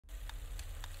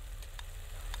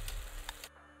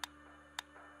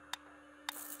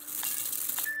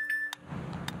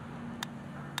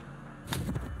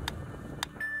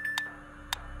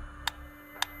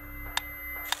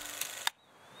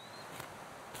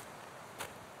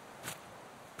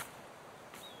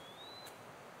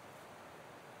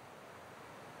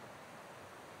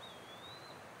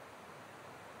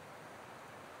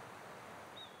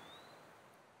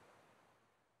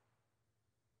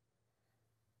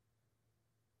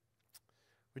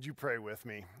Would you pray with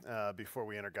me before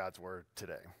we enter God's word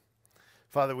today?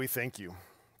 Father, we thank you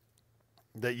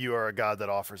that you are a God that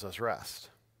offers us rest.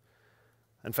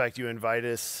 In fact, you invite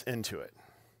us into it.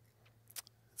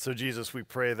 So, Jesus, we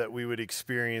pray that we would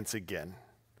experience again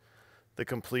the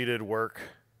completed work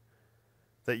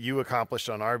that you accomplished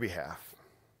on our behalf,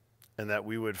 and that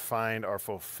we would find our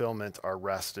fulfillment, our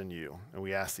rest in you. And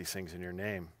we ask these things in your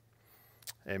name.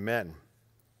 Amen.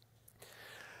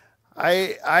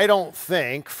 I don't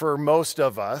think for most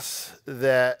of us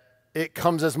that it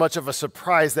comes as much of a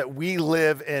surprise that we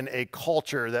live in a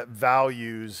culture that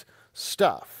values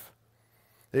stuff.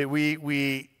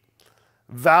 We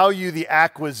value the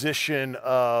acquisition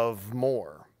of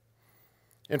more.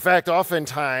 In fact,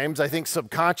 oftentimes, I think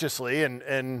subconsciously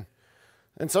and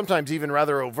sometimes even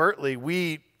rather overtly,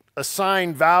 we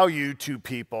assign value to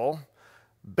people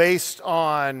based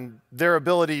on their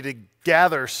ability to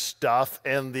gather stuff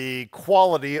and the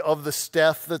quality of the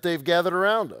stuff that they've gathered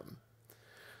around them.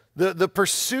 The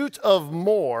pursuit of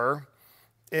more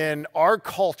in our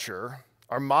culture,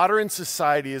 our modern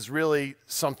society, is really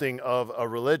something of a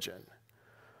religion.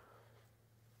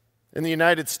 In the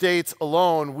United States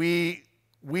alone, we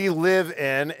live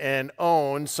in and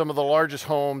own some of the largest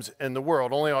homes in the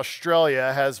world. Only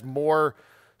Australia has more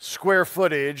square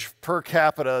footage per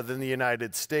capita than the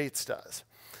United States does.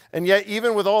 And yet,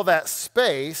 even with all that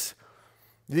space,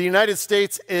 the United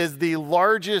States is the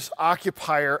largest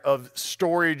occupier of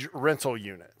storage rental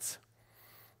units.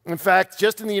 In fact,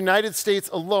 just in the United States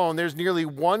alone, there's nearly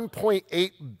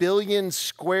 1.8 billion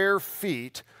square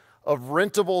feet of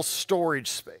rentable storage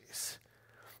space.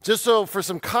 Just so for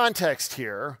some context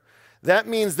here, that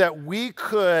means that we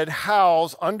could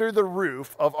house under the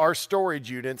roof of our storage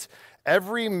units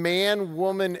every man,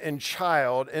 woman, and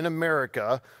child in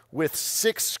America with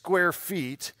 6 square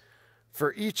feet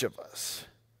for each of us.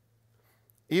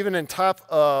 Even on top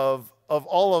of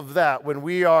all of that, when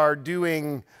we are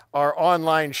doing our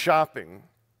online shopping,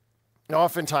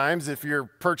 oftentimes if you're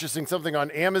purchasing something on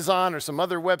Amazon or some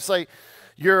other website,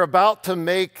 you're about to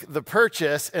make the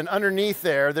purchase, and underneath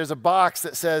there's a box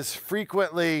that says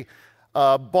frequently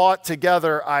bought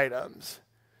together items.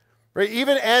 Right?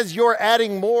 Even as you're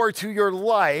adding more to your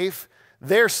life,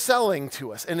 they're selling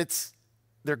to us, and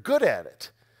they're good at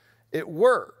it. It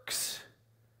works.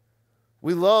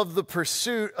 We love the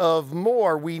pursuit of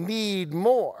more. We need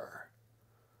more.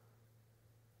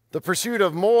 The pursuit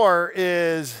of more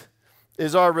is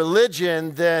our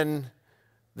religion, then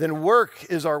work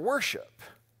is our worship.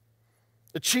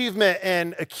 Achievement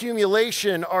and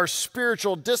accumulation are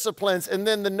spiritual disciplines, and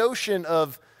then the notion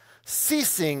of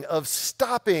ceasing, of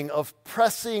stopping, of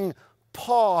pressing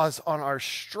pause on our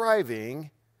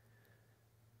striving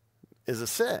is a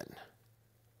sin.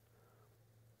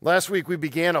 Last week, we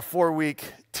began a 4-week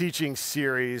teaching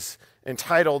series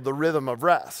entitled The Rhythm of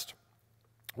Rest,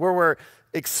 where we're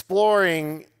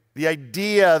exploring the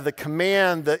idea, the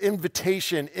command, the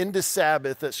invitation into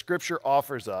Sabbath that Scripture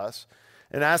offers us,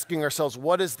 and asking ourselves,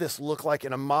 what does this look like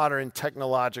in a modern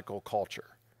technological culture?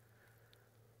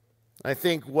 I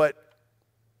think what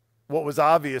was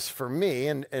obvious for me,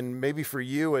 and maybe for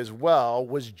you as well,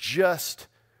 was just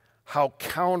how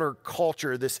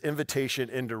counterculture this invitation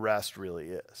into rest really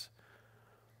is.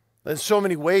 In so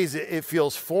many ways, it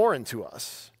feels foreign to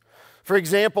us. For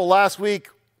example, last week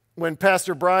when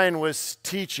Pastor Brian was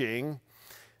teaching,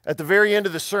 at the very end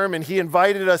of the sermon, he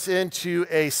invited us into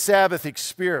a Sabbath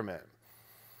experiment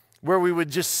where we would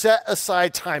just set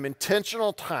aside time,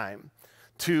 intentional time,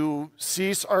 to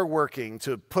cease our working,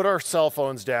 to put our cell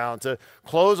phones down, to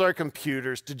close our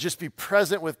computers, to just be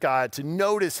present with God, to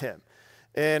notice Him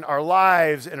in our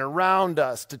lives and around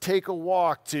us, to take a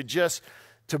walk,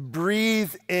 to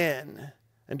breathe in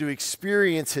and to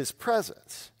experience His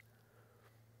presence.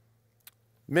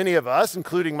 Many of us,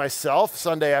 including myself,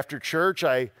 Sunday after church,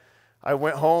 I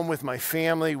went home with my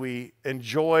family. We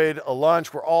enjoyed a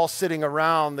lunch. We're all sitting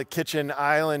around the kitchen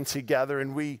island together,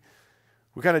 and we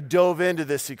kind of dove into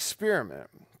this experiment.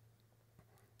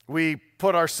 We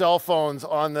put our cell phones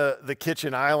on the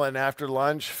kitchen island after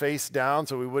lunch, face down,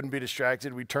 so we wouldn't be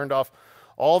distracted. We turned off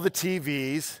all the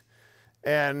TVs,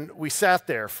 and we sat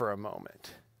there for a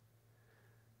moment.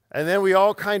 And then we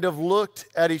all kind of looked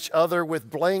at each other with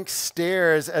blank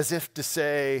stares as if to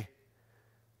say,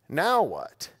 now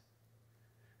what?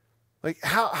 Like,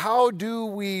 how do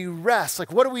we rest?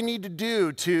 Like, what do we need to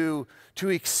do to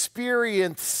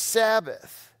experience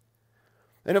Sabbath?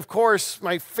 And of course,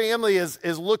 my family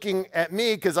is looking at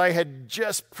me because I had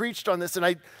just preached on this, and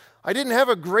I didn't have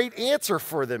a great answer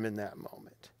for them in that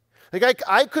moment. Like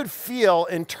I could feel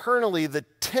internally the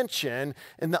tension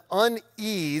and the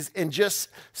unease in just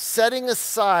setting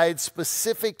aside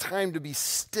specific time to be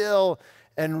still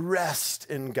and rest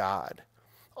in God.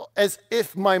 As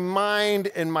if my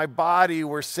mind and my body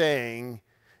were saying,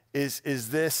 is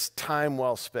this time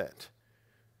well spent?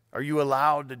 Are you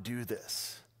allowed to do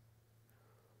this?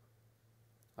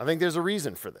 I think there's a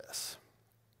reason for this.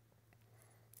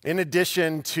 In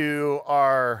addition to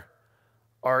our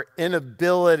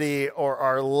inability or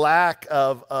our lack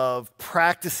of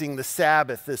practicing the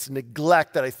Sabbath, this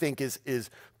neglect that I think is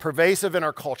pervasive in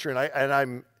our culture, and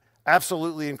I'm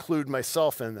absolutely include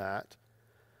myself in that.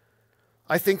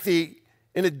 I think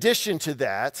in addition to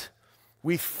that,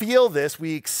 we feel this,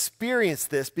 we experience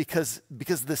this because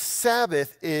the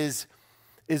Sabbath is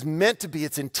meant to be,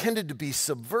 it's intended to be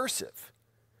subversive.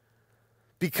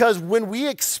 Because when we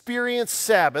experience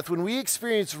Sabbath, when we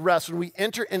experience rest, when we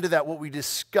enter into that, what we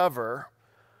discover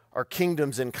are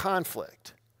kingdoms in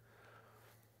conflict.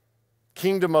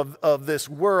 Kingdom of this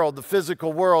world, the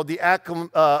physical world, the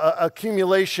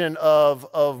accumulation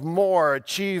of more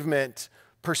achievement,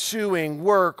 pursuing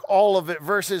work, all of it,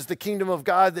 versus the kingdom of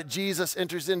God that Jesus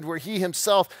enters into, where he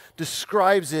himself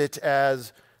describes it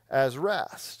as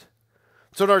rest.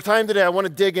 So in our time today, I want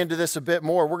to dig into this a bit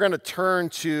more. We're going to turn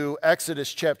to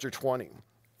Exodus chapter 20.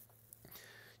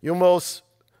 You almost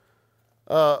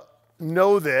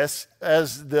know this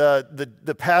as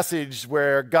the passage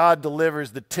where God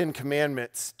delivers the 10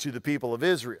 Commandments to the people of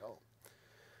Israel.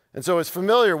 And so it's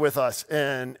familiar with us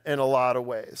in a lot of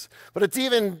ways. But it's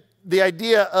even the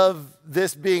idea of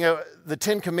this being the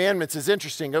 10 Commandments is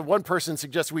interesting. One person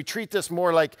suggests we treat this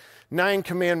more like 9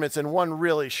 commandments and one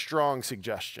really strong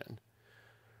suggestion.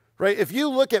 Right? If you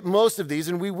look at most of these,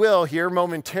 and we will here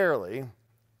momentarily,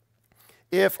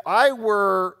 if I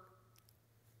were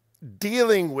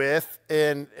dealing with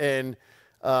and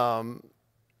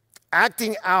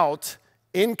acting out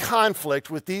in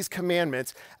conflict with these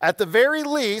commandments, at the very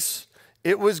least,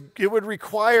 it would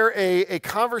require a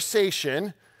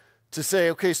conversation to say,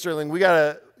 okay, Sterling, we got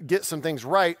to get some things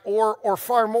right, or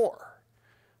far more.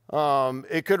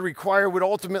 It could require, would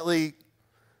ultimately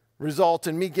result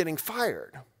in me getting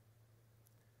fired.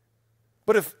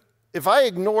 But if I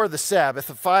ignore the Sabbath,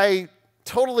 if I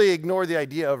totally ignore the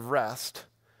idea of rest,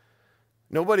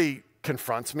 nobody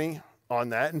confronts me on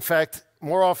that. In fact,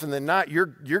 more often than not, you're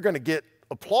going to get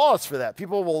applause for that.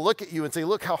 People will look at you and say,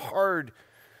 look how hard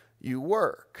you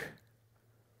work.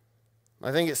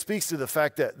 I think it speaks to the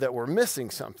fact that we're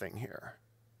missing something here.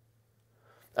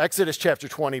 Exodus chapter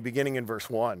 20, beginning in verse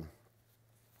 1.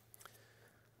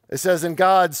 It says, "And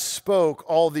God spoke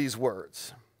all these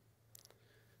words.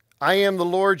 I am the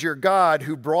Lord your God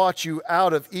who brought you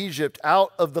out of Egypt,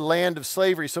 out of the land of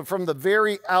slavery." So from the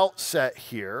very outset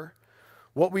here,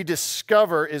 what we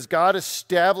discover is God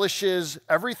establishes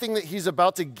everything that he's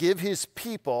about to give his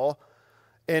people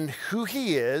and who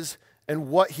he is and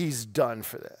what he's done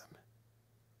for them.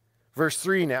 Verse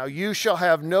 3 now, "You shall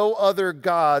have no other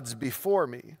gods before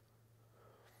me.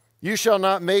 You shall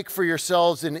not make for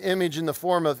yourselves an image in the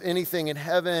form of anything in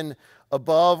heaven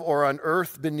above or on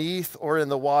earth beneath or in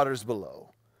the waters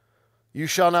below. You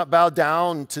shall not bow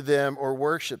down to them or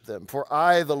worship them. For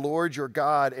I, the Lord your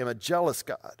God, am a jealous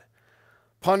God,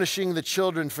 punishing the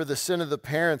children for the sin of the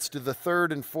parents to the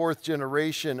 3rd and 4th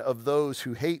generation of those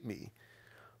who hate me,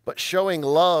 but showing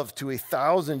love to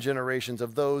 1,000 generations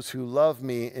of those who love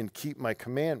me and keep my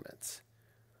commandments.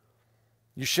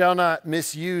 You shall not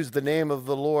misuse the name of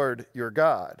the Lord your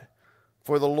God,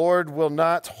 for the Lord will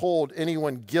not hold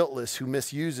anyone guiltless who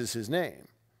misuses his name.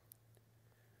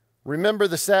 Remember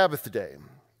the Sabbath day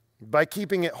by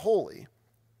keeping it holy.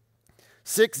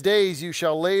 6 days you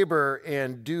shall labor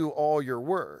and do all your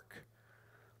work,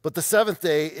 but the 7th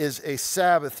day is a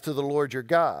Sabbath to the Lord your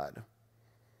God.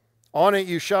 On it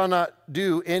you shall not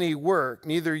do any work,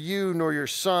 neither you nor your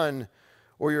son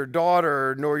or your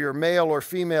daughter, nor your male or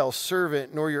female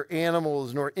servant, nor your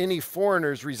animals, nor any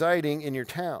foreigners residing in your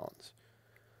towns.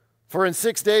 For in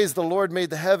 6 days the Lord made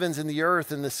the heavens and the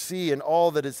earth and the sea and all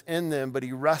that is in them, but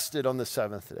he rested on the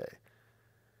 7th day.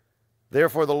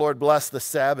 Therefore the Lord blessed the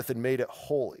Sabbath and made it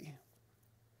holy.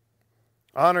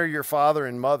 Honor your father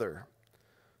and mother,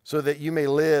 so that you may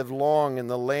live long in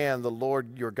the land the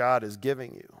Lord your God is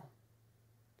giving you.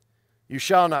 You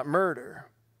shall not murder.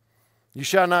 You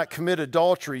shall not commit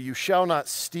adultery. You shall not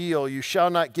steal. You shall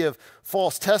not give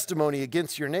false testimony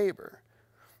against your neighbor.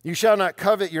 You shall not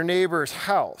covet your neighbor's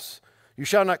house. You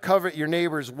shall not covet your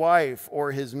neighbor's wife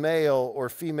or his male or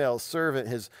female servant,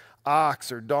 his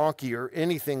ox or donkey or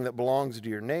anything that belongs to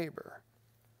your neighbor.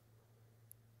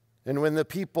 And when the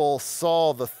people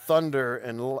saw the thunder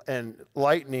and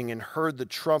lightning and heard the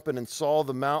trumpet and saw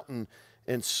the mountain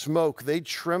and smoke, they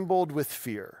trembled with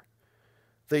fear.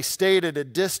 They stayed at a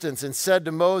distance and said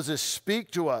to Moses,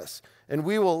 "Speak to us, and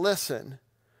we will listen.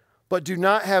 But do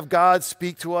not have God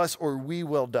speak to us, or we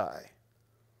will die."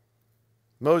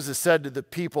 Moses said to the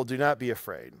people, "Do not be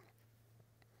afraid.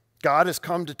 God has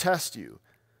come to test you,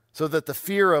 so that the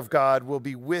fear of God will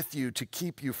be with you to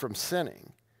keep you from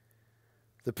sinning."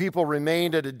 The people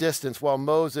remained at a distance while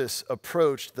Moses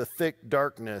approached the thick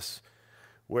darkness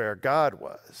where God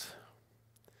was.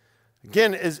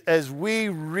 Again, as we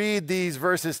read these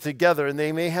verses together, and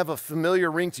they may have a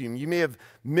familiar ring to you, you may have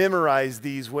memorized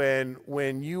these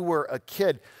when you were a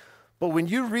kid, but when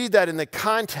you read that in the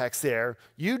context there,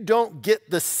 you don't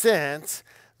get the sense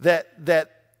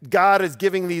that God is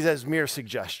giving these as mere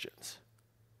suggestions.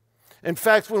 In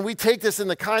fact, when we take this in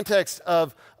the context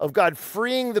of God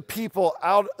freeing the people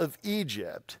out of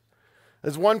Egypt,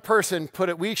 as one person put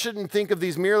it, we shouldn't think of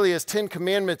these merely as 10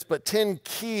 commandments, but 10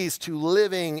 keys to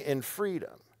living in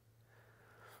freedom.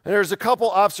 And there's a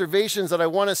couple observations that I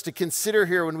want us to consider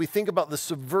here when we think about the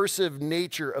subversive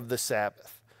nature of the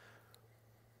Sabbath.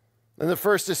 And the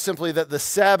first is simply that the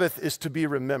Sabbath is to be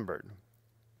remembered.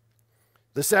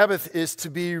 The Sabbath is to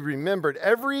be remembered.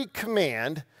 Every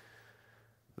command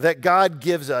that God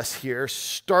gives us here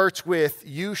starts with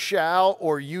 "you shall"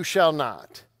 or "you shall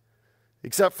not."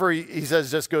 Except for, he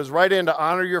says, just goes right into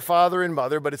honor your father and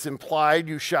mother, but it's implied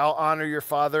you shall honor your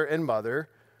father and mother,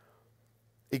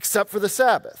 except for the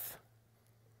Sabbath,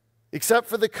 except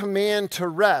for the command to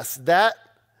rest.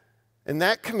 In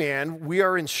that command, we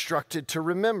are instructed to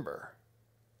remember.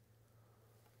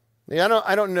 Now,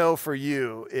 I don't know for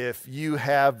you if you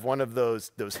have one of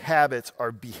those habits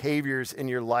or behaviors in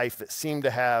your life that seem to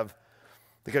have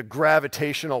like a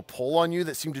gravitational pull on you,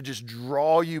 that seem to just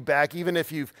draw you back, even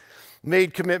if you've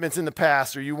made commitments in the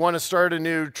past, or you want to start a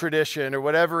new tradition, or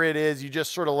whatever it is, you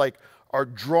just sort of like are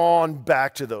drawn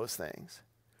back to those things.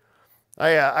 I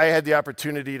had the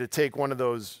opportunity to take one of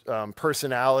those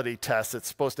personality tests that's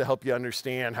supposed to help you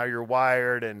understand how you're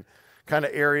wired and kind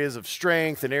of areas of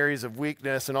strength and areas of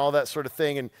weakness and all that sort of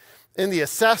thing. And in the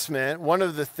assessment, one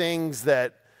of the things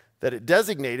that it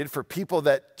designated for people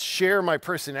that share my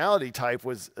personality type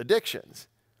was addictions.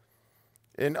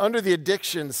 And under the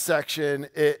addictions section,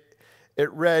 it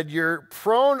read, "You're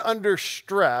prone under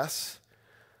stress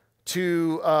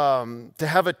to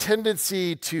have a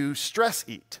tendency to stress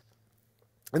eat."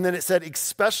 And then it said,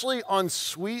 "especially on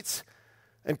sweets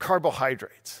and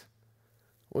carbohydrates."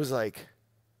 I was like,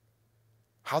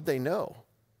 how'd they know?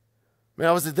 I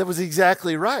mean, that was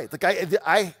exactly right. Like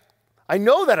I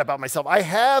know that about myself. I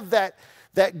have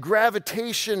that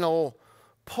gravitational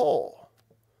pull.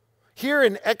 Here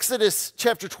in Exodus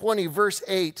chapter 20, verse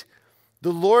 8,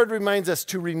 the Lord reminds us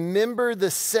to remember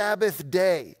the Sabbath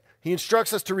day. He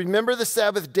instructs us to remember the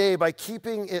Sabbath day by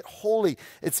keeping it holy.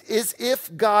 It's as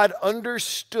if God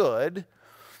understood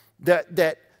that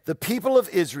the people of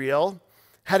Israel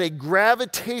had a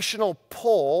gravitational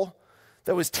pull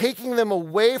that was taking them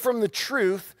away from the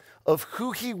truth of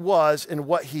who he was and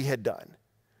what he had done.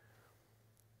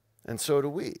 And so do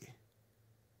we.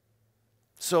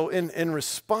 So in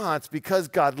response, because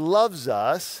God loves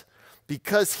us,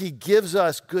 because he gives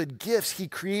us good gifts, he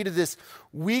created this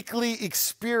weekly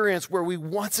experience where we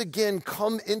once again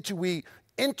we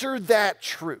enter that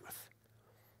truth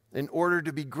in order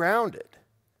to be grounded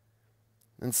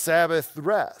in Sabbath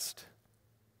rest.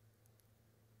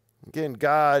 Again,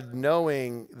 God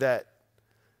knowing that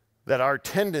our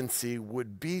tendency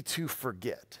would be to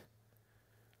forget.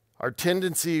 Our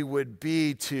tendency would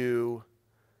be to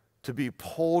be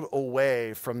pulled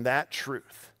away from that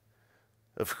truth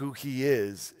of who he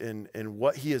is and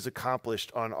what he has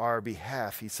accomplished on our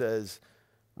behalf. He says,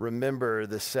 remember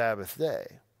the Sabbath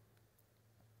day.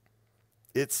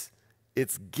 It's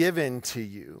given to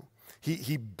you.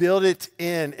 He built it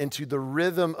into the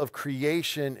rhythm of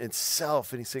creation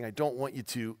itself. And he's saying, I don't want you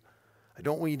to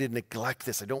neglect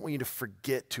this. I don't want you to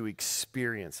forget to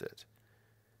experience it.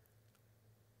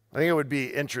 I think it would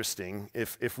be interesting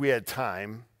if we had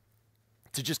time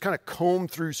to just kind of comb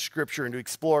through Scripture and to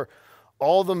explore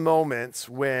all the moments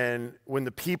when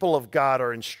the people of God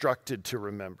are instructed to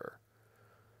remember.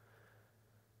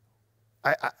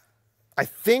 I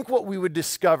think what we would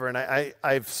discover, and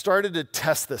I've started to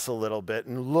test this a little bit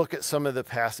and look at some of the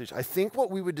passage. I think what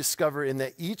we would discover in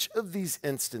that each of these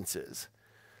instances,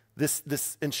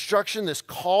 this instruction, this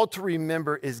call to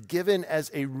remember is given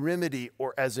as a remedy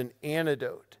or as an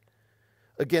antidote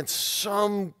against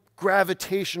some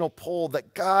gravitational pull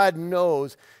that God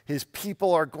knows his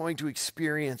people are going to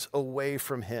experience away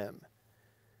from him.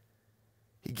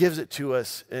 He gives it to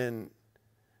us in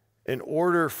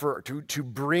order to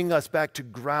bring us back, to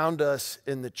ground us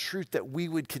in the truth that we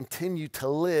would continue to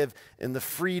live in the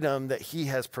freedom that he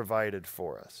has provided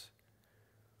for us.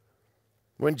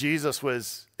 When Jesus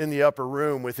was in the upper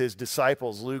room with his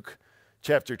disciples, Luke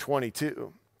chapter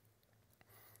 22,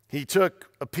 he took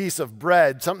a piece of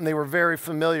bread, something they were very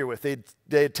familiar with. They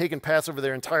had taken Passover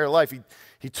their entire life.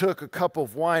 He took a cup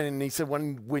of wine and he said,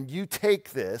 when you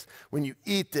take this, when you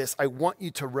eat this, I want you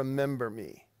to remember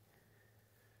me.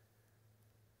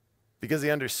 Because he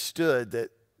understood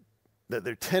that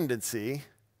their tendency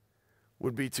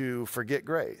would be to forget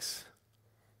grace.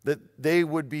 That they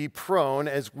would be prone,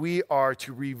 as we are,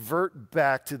 to revert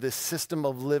back to this system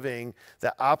of living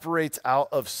that operates out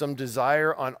of some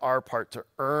desire on our part to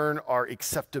earn our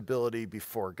acceptability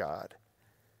before God.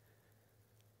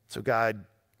 So God,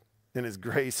 in his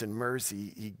grace and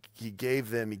mercy, he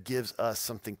gives us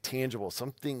something tangible,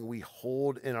 something we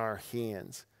hold in our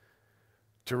hands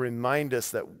to remind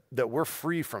us that we're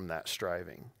free from that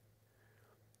striving.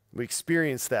 We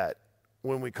experience that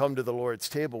when we come to the Lord's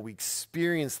table. We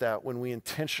experience that when we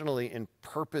intentionally and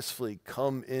purposefully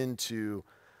come into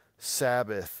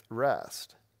Sabbath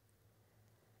rest.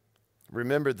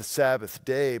 Remember the Sabbath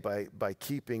day by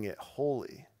keeping it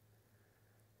holy.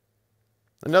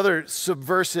 Another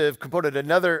subversive component,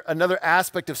 another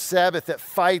aspect of Sabbath that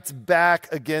fights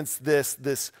back against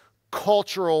this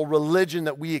cultural religion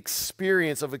that we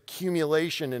experience of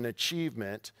accumulation and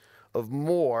achievement, of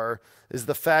more, is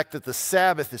the fact that the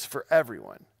Sabbath is for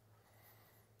everyone.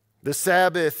 The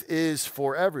Sabbath is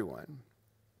for everyone.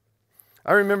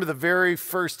 I remember the very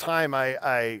first time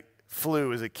I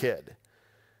flew as a kid.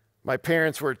 My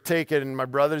parents were taking my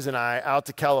brothers and I out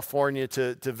to California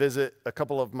to visit a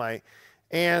couple of my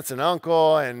aunts and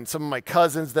uncle and some of my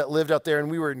cousins that lived out there, and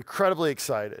we were incredibly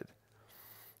excited.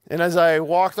 And as I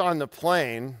walked on the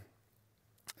plane,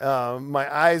 my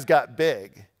eyes got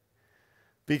big.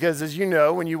 Because as you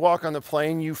know, when you walk on the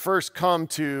plane, you first come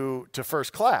to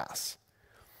first class.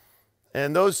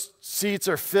 And those seats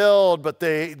are filled, but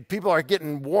people are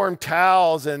getting warm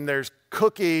towels and there's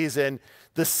cookies, and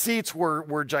the seats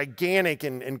were gigantic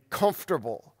and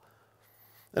comfortable.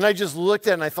 And I just looked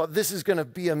at it and I thought, this is going to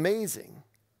be amazing.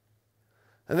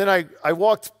 And then I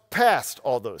walked past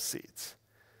all those seats.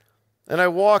 And I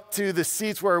walked to the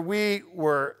seats where we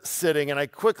were sitting, and I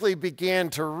quickly began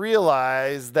to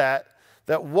realize that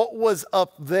what was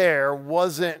up there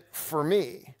wasn't for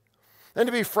me. And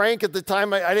to be frank, at the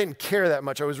time, I didn't care that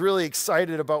much. I was really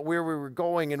excited about where we were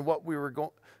going and what we were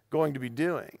going to be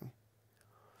doing.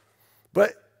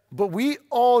 But we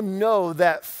all know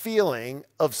that feeling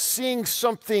of seeing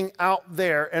something out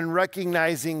there and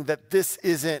recognizing that this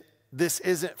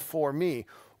isn't for me.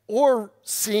 Or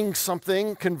seeing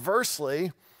something,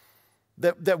 conversely,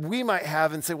 that we might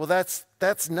have and say, well,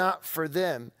 that's not for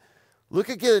them. Look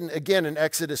again in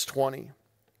Exodus 20,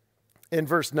 in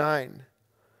verse 9.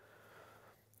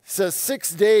 It says,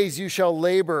 6 days you shall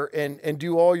labor and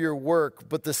do all your work,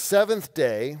 but the seventh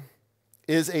day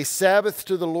is a Sabbath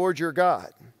to the Lord your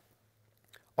God.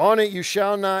 On it you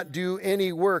shall not do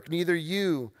any work, neither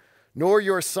you, nor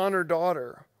your son or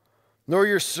daughter, nor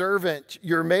your servant,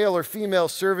 your male or female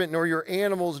servant, nor your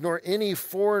animals, nor any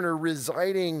foreigner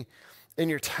residing in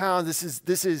your town.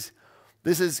 This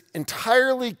is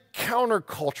entirely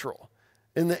countercultural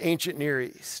in the ancient Near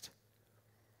East.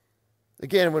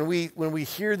 Again, when we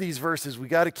hear these verses, we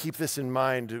got to keep this in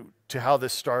mind to how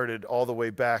this started all the way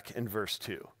back in verse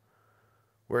 2,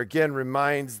 where again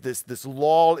reminds this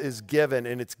law is given,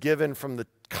 and it's given from the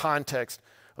context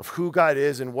of who God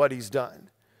is and what he's done.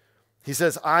 He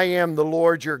says, I am the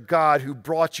Lord your God who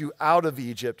brought you out of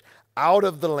Egypt, out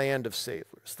of the land of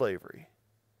slavery.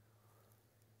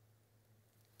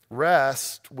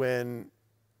 Rest, when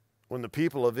the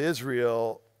people of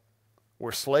Israel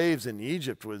were slaves in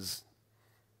Egypt, was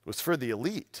for the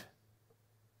elite.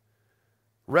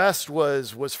 Rest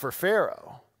was for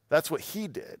Pharaoh. That's what he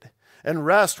did. And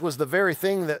rest was the very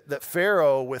thing that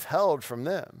Pharaoh withheld from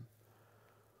them.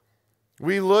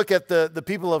 We look at the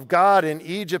people of God in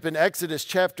Egypt in Exodus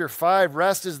chapter 5.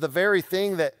 Rest is the very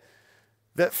thing that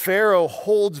Pharaoh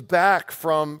holds back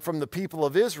from the people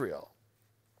of Israel.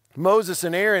 Moses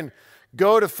and Aaron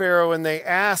go to Pharaoh and they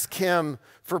ask him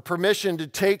for permission to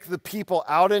take the people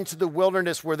out into the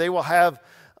wilderness where they will have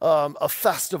a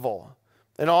festival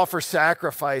and offer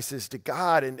sacrifices to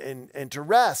God and to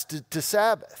rest, to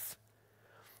Sabbath.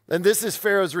 And this is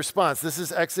Pharaoh's response. This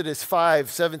is Exodus 5,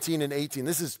 17 and 18.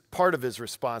 This is part of his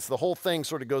response. The whole thing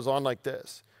sort of goes on like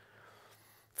this.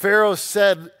 Pharaoh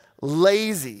said,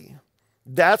 lazy.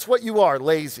 That's what you are,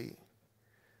 lazy.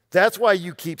 That's why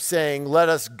you keep saying, let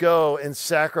us go and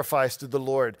sacrifice to the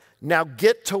Lord. Now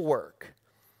get to work.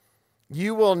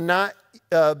 You will not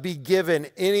be given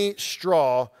any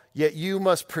straw, yet you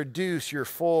must produce your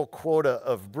full quota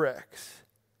of bricks.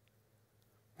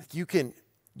 You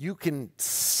can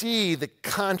see the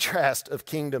contrast of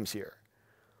kingdoms here.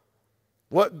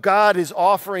 What God is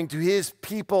offering to his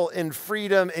people in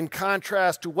freedom in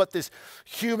contrast to what this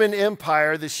human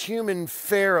empire, this human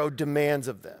Pharaoh demands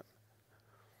of them.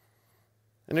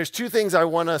 And there's two things I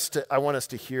want us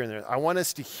to hear in there. I want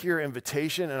us to hear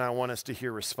invitation and I want us to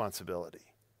hear responsibility.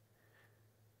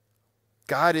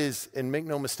 God is, and make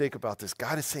no mistake about this,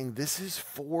 God is saying, this is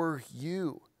for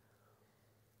you.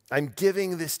 I'm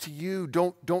giving this to you.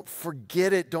 Don't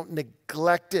forget it. Don't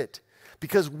neglect it.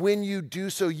 Because when you do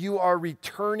so, you are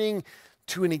returning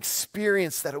to an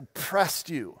experience that oppressed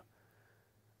you.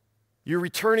 You're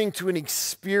returning to an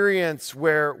experience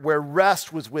where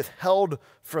rest was withheld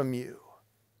from you.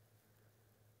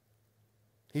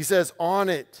 He says, on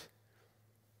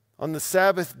the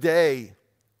Sabbath day,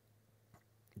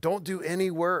 don't do any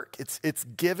work. It's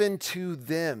given to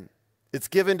them. It's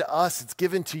given to us. It's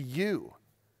given to you.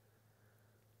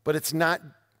 But it's not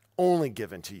only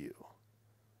given to you.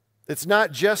 It's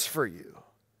not just for you.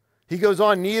 He goes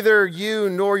on, neither you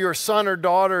nor your son or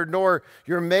daughter, nor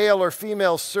your male or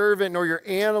female servant, nor your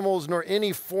animals, nor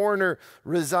any foreigner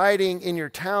residing in your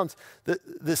towns.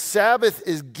 The Sabbath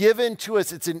is given to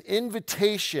us. It's an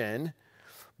invitation,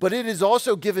 but it is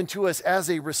also given to us as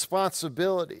a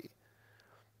responsibility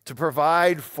to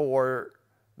provide for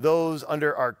those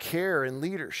under our care and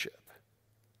leadership.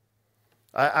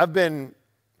 I've been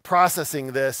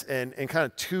processing this in kind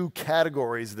of two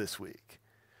categories this week.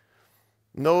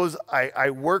 And those I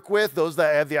work with, those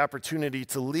that I have the opportunity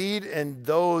to lead, and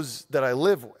those that I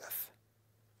live with.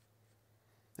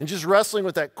 And just wrestling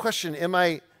with that question, am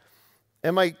I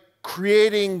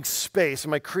creating space?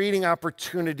 Am I creating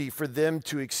opportunity for them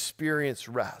to experience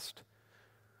rest?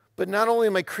 But not only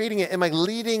am I creating it, am I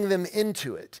leading them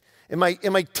into it? Am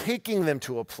I taking them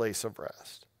to a place of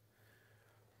rest?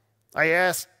 I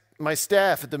asked my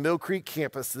staff at the Mill Creek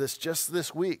campus just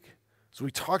this week. So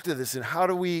we talked to this, and how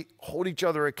do we hold each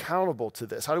other accountable to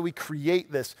this? How do we create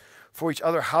this for each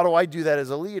other? How do I do that as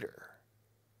a leader?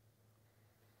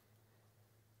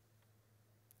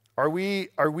 Are we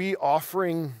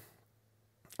offering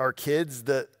our kids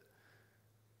the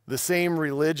same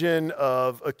religion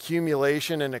of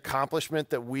accumulation and accomplishment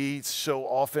that we so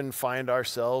often find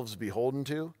ourselves beholden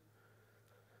to?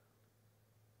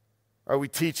 Are we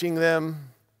teaching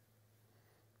them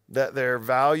that their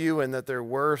value and that their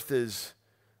worth is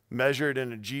measured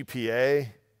in a GPA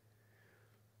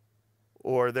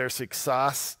or their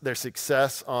success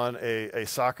on a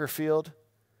soccer field,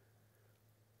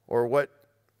 or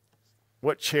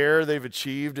what chair they've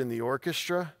achieved in the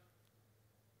orchestra?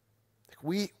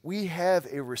 We have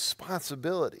a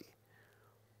responsibility.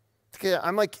 Okay,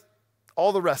 I'm like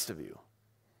all the rest of you.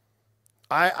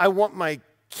 I want my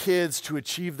kids to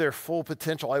achieve their full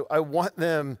potential. I want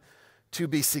them to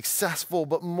be successful,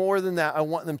 but more than that, I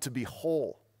want them to be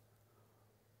whole.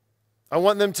 I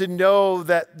want them to know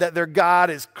that their God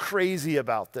is crazy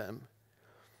about them,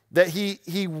 that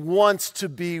he wants to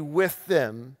be with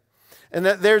them, and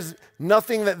that there's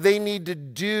nothing that they need to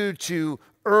do to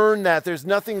earn that. There's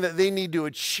nothing that they need to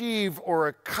achieve or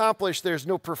accomplish. There's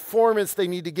no performance they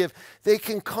need to give. They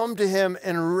can come to him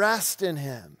and rest in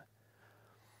him.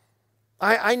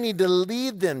 I need to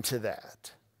lead them to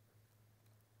that.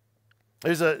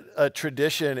 There's a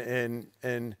tradition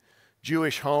in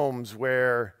Jewish homes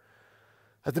where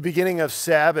at the beginning of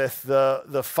Sabbath,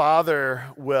 the father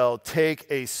will take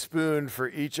a spoon for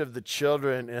each of the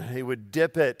children and he would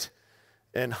dip it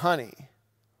in honey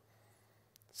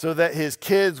so that his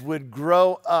kids would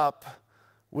grow up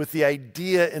with the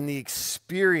idea and the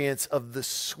experience of the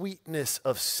sweetness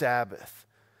of Sabbath,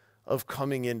 of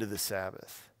coming into the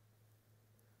Sabbath.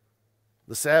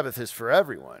 The Sabbath is for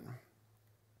everyone.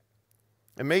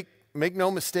 And make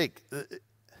no mistake,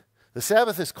 the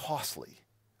Sabbath is costly.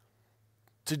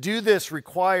 To do this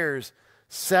requires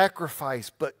sacrifice,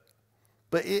 but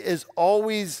it has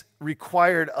always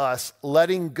required us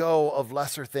letting go of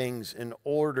lesser things in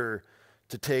order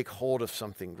to take hold of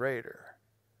something greater.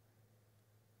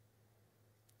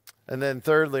 And then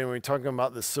thirdly, when we're talking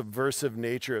about the subversive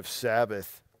nature of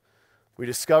Sabbath, we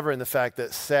discover in the fact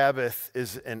that Sabbath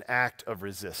is an act of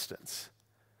resistance.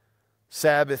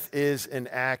 Sabbath is an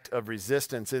act of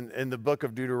resistance. In the book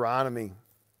of Deuteronomy,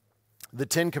 the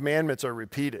 10 Commandments are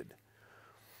repeated.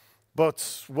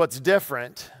 But what's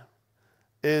different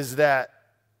is that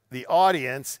the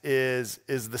audience is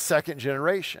the second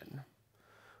generation.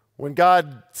 When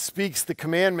God speaks the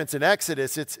commandments in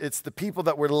Exodus, it's the people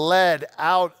that were led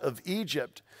out of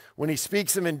Egypt. When he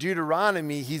speaks them in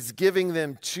Deuteronomy, he's giving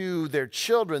them to their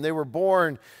children. They were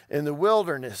born in the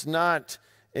wilderness, not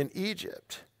in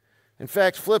Egypt. In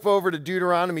fact, flip over to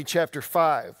Deuteronomy chapter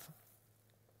 5.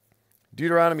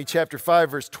 Deuteronomy chapter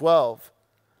 5, verse 12.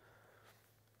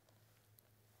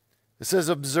 It says,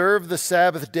 "Observe the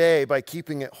Sabbath day by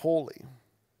keeping it holy,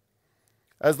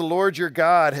 as the Lord your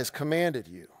God has commanded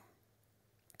you.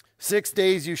 6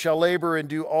 days you shall labor and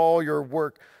do all your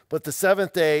work, but the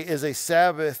seventh day is a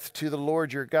Sabbath to the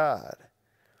Lord your God.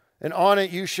 And on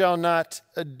it you shall not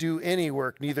do any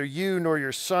work, neither you nor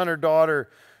your son or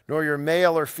daughter, nor your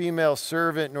male or female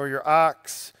servant, nor your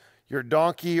ox, your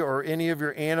donkey, or any of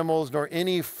your animals, nor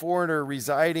any foreigner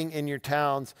residing in your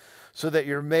towns, so that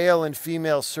your male and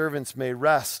female servants may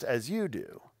rest as you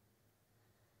do."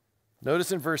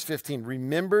 Notice in verse 15,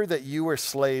 "Remember that you were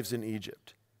slaves in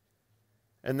Egypt,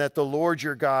 and that the Lord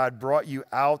your God brought you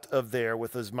out of there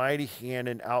with his mighty hand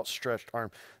and outstretched arm.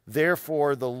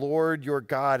 Therefore, the Lord your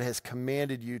God has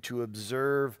commanded you to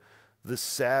observe the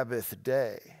Sabbath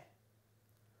day."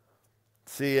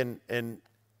 See, in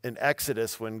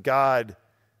Exodus, when God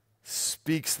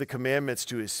speaks the commandments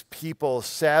to his people,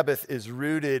 Sabbath is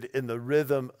rooted in the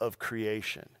rhythm of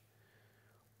creation.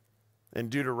 In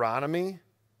Deuteronomy,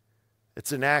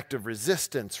 it's an act of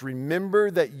resistance. Remember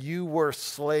that you were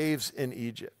slaves in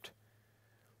Egypt,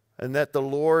 and that the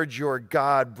Lord your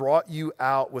God brought you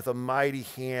out with a mighty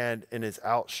hand and his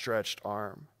outstretched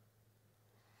arm.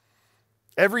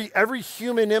 Every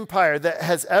human empire that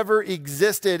has ever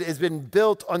existed has been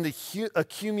built on the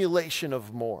accumulation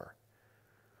of more.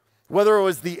 Whether it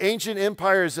was the ancient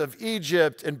empires of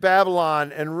Egypt and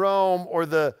Babylon and Rome, or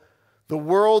the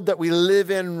world that we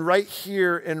live in right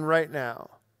here and right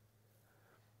now,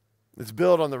 it's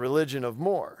built on the religion of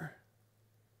more.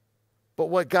 But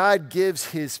what God gives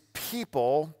his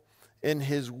people in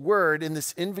his word, in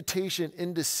this invitation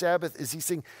into Sabbath, is he's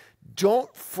saying,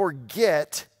 don't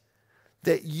forget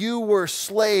that you were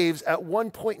slaves at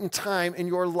one point in time in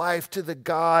your life to the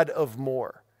God of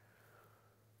more.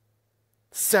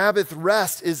 Sabbath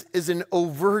rest is an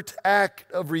overt act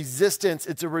of resistance.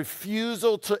 It's a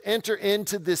refusal to enter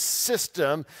into this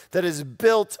system that has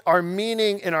built our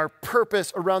meaning and our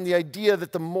purpose around the idea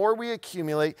that the more we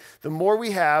accumulate, the more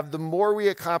we have, the more we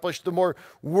accomplish, the more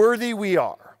worthy we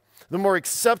are, the more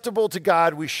acceptable to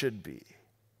God we should be.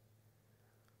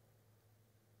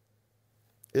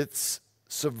 It's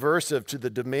subversive to the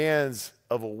demands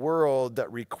of a world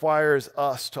that requires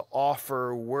us to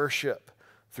offer worship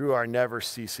through our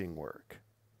never-ceasing work.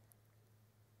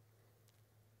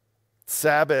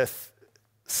 Sabbath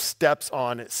steps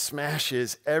on, it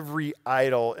smashes every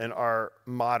idol in our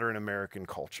modern American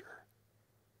culture.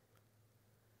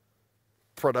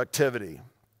 Productivity,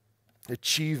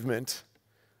 achievement,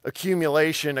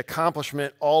 accumulation,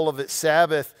 accomplishment, all of it.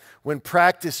 Sabbath, when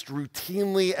practiced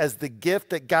routinely as the gift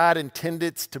that God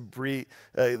intended to be,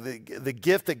 the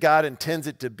gift that God intends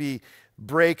it to be,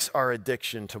 breaks our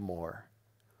addiction to more.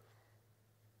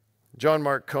 John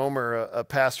Mark Comer, a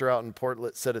pastor out in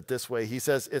Portland, said it this way. He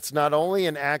says, "It's not only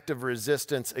an act of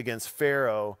resistance against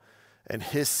Pharaoh and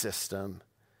his system,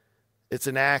 it's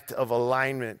an act of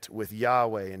alignment with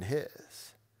Yahweh and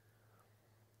his."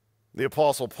 The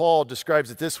Apostle Paul describes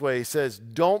it this way. He says,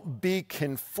 "Don't be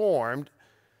conformed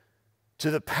to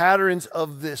the patterns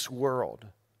of this world."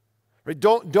 Right?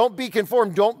 Don't be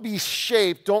conformed. Don't be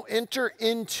shaped. Don't enter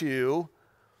into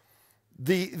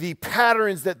the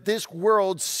patterns that this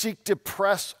world seek to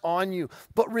press on you,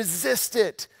 but resist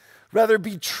it. Rather,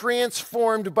 be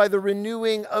transformed by the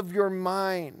renewing of your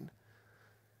mind.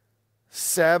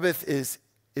 Sabbath is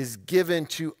given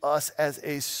to us as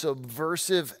a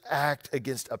subversive act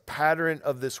against a pattern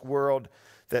of this world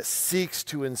that seeks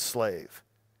to enslave.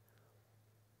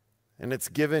 And it's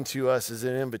given to us as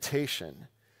an invitation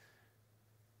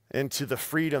into the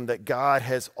freedom that God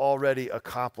has already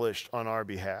accomplished on our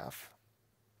behalf.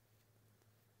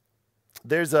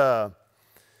 There's an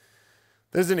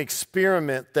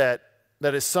experiment that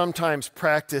is sometimes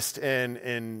practiced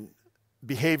in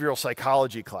behavioral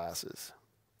psychology classes.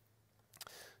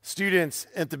 Students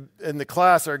in the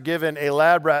class are given a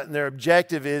lab rat, and their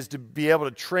objective is to be able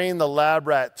to train the lab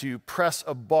rat to press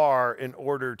a bar in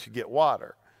order to get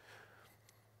water.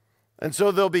 And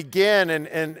so they'll begin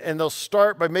and they'll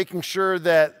start by making sure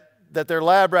that their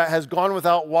lab rat has gone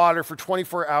without water for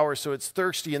 24 hours, so it's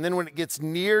thirsty. And then when it gets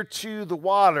near to the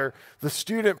water, the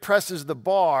student presses the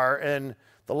bar and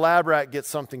the lab rat gets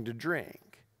something to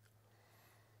drink.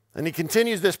 And he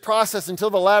continues this process until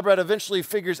the lab rat eventually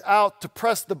figures out to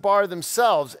press the bar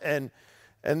themselves. And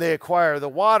and they acquire the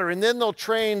water. And then they'll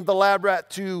train the lab rat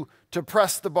to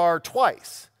press the bar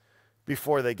twice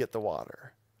before they get the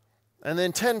water. And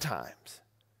then 10 times.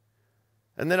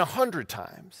 And then 100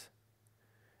 times.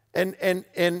 And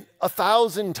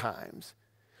 1,000 times.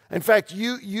 In fact,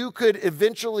 you could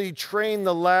eventually train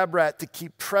the lab rat to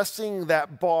keep pressing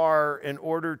that bar in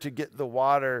order to get the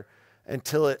water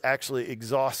until it actually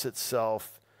exhausts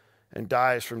itself and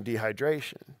dies from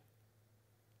dehydration.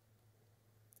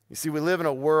 You see, we live in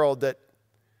a world that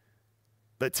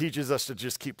teaches us to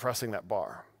just keep pressing that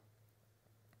bar.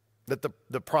 That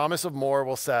the promise of more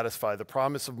will satisfy. The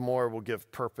promise of more will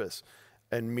give purpose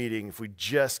and meaning if we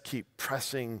just keep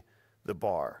pressing the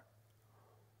bar.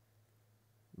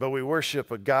 But we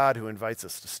worship a God who invites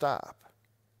us to stop,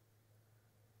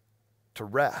 to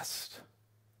rest,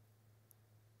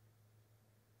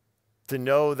 to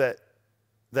know that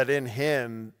in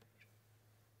Him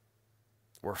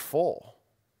we're full,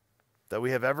 that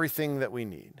we have everything that we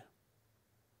need.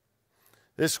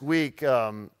 This week,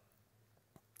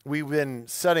 we've been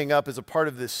setting up as a part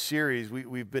of this series,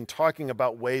 we've been talking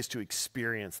about ways to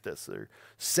experience this. They're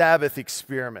Sabbath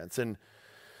experiments. And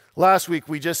last week,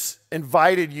 we just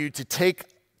invited you to take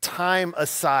time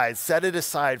aside, set it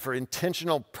aside for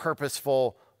intentional,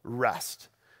 purposeful rest.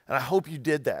 And I hope you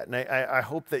did that. And I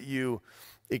hope that you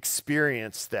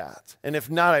experienced that. And if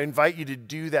not, I invite you to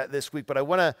do that this week. But I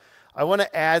want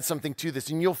to add something to this.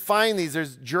 And you'll find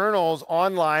there's journals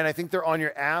online. I think they're on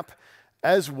your app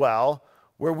as well,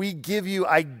 where we give you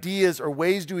ideas or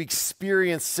ways to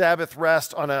experience Sabbath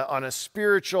rest on a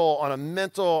spiritual, on a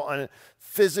mental, on a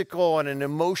physical, and an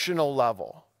emotional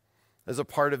level as a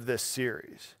part of this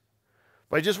series.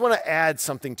 But I just want to add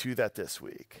something to that this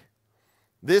week.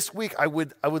 This week, I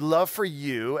would love for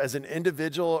you as an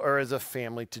individual or as a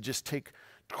family to just take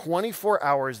 24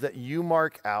 hours that you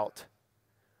mark out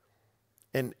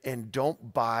and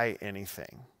don't buy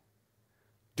anything.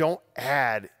 Don't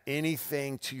add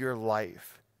anything to your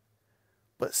life,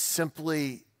 but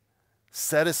simply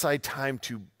set aside time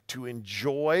to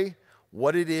enjoy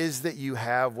what it is that you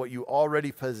have, what you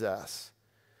already possess,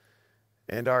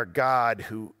 and our God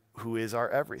who is our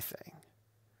everything.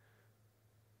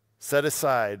 Set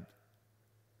aside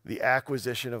the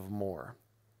acquisition of more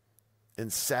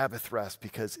and Sabbath rest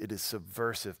because it is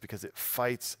subversive, because it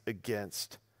fights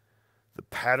against the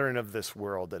pattern of this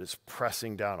world that is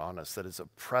pressing down on us, that is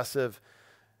oppressive,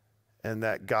 and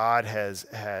that God has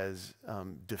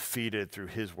defeated through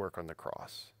His work on the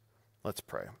cross. Let's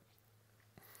pray.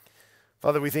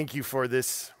 Father, we thank you for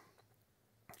this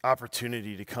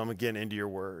opportunity to come again into your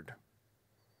word.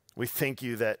 We thank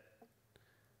you that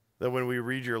when we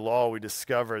read your law, we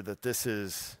discover that this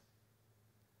is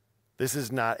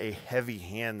not a heavy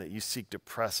hand that you seek to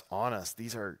press on us.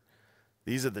 These are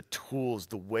the tools,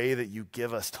 the way that you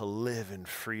give us to live in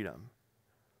freedom.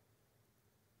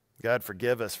 God,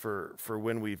 forgive us for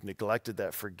when we've neglected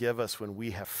that. Forgive us when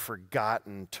we have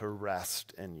forgotten to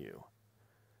rest in you.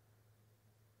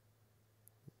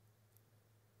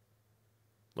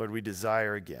 Lord, we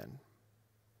desire again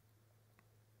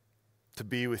to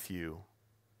be with you,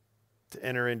 to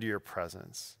enter into your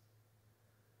presence,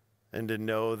 and to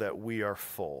know that we are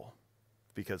full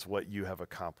because what you have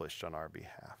accomplished on our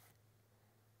behalf.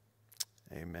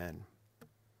 Amen.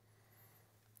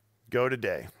 Go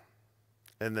today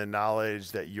in the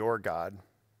knowledge that your God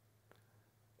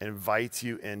invites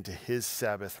you into His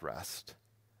Sabbath rest,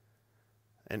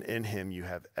 and in Him you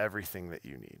have everything that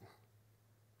you need.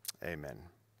 Amen.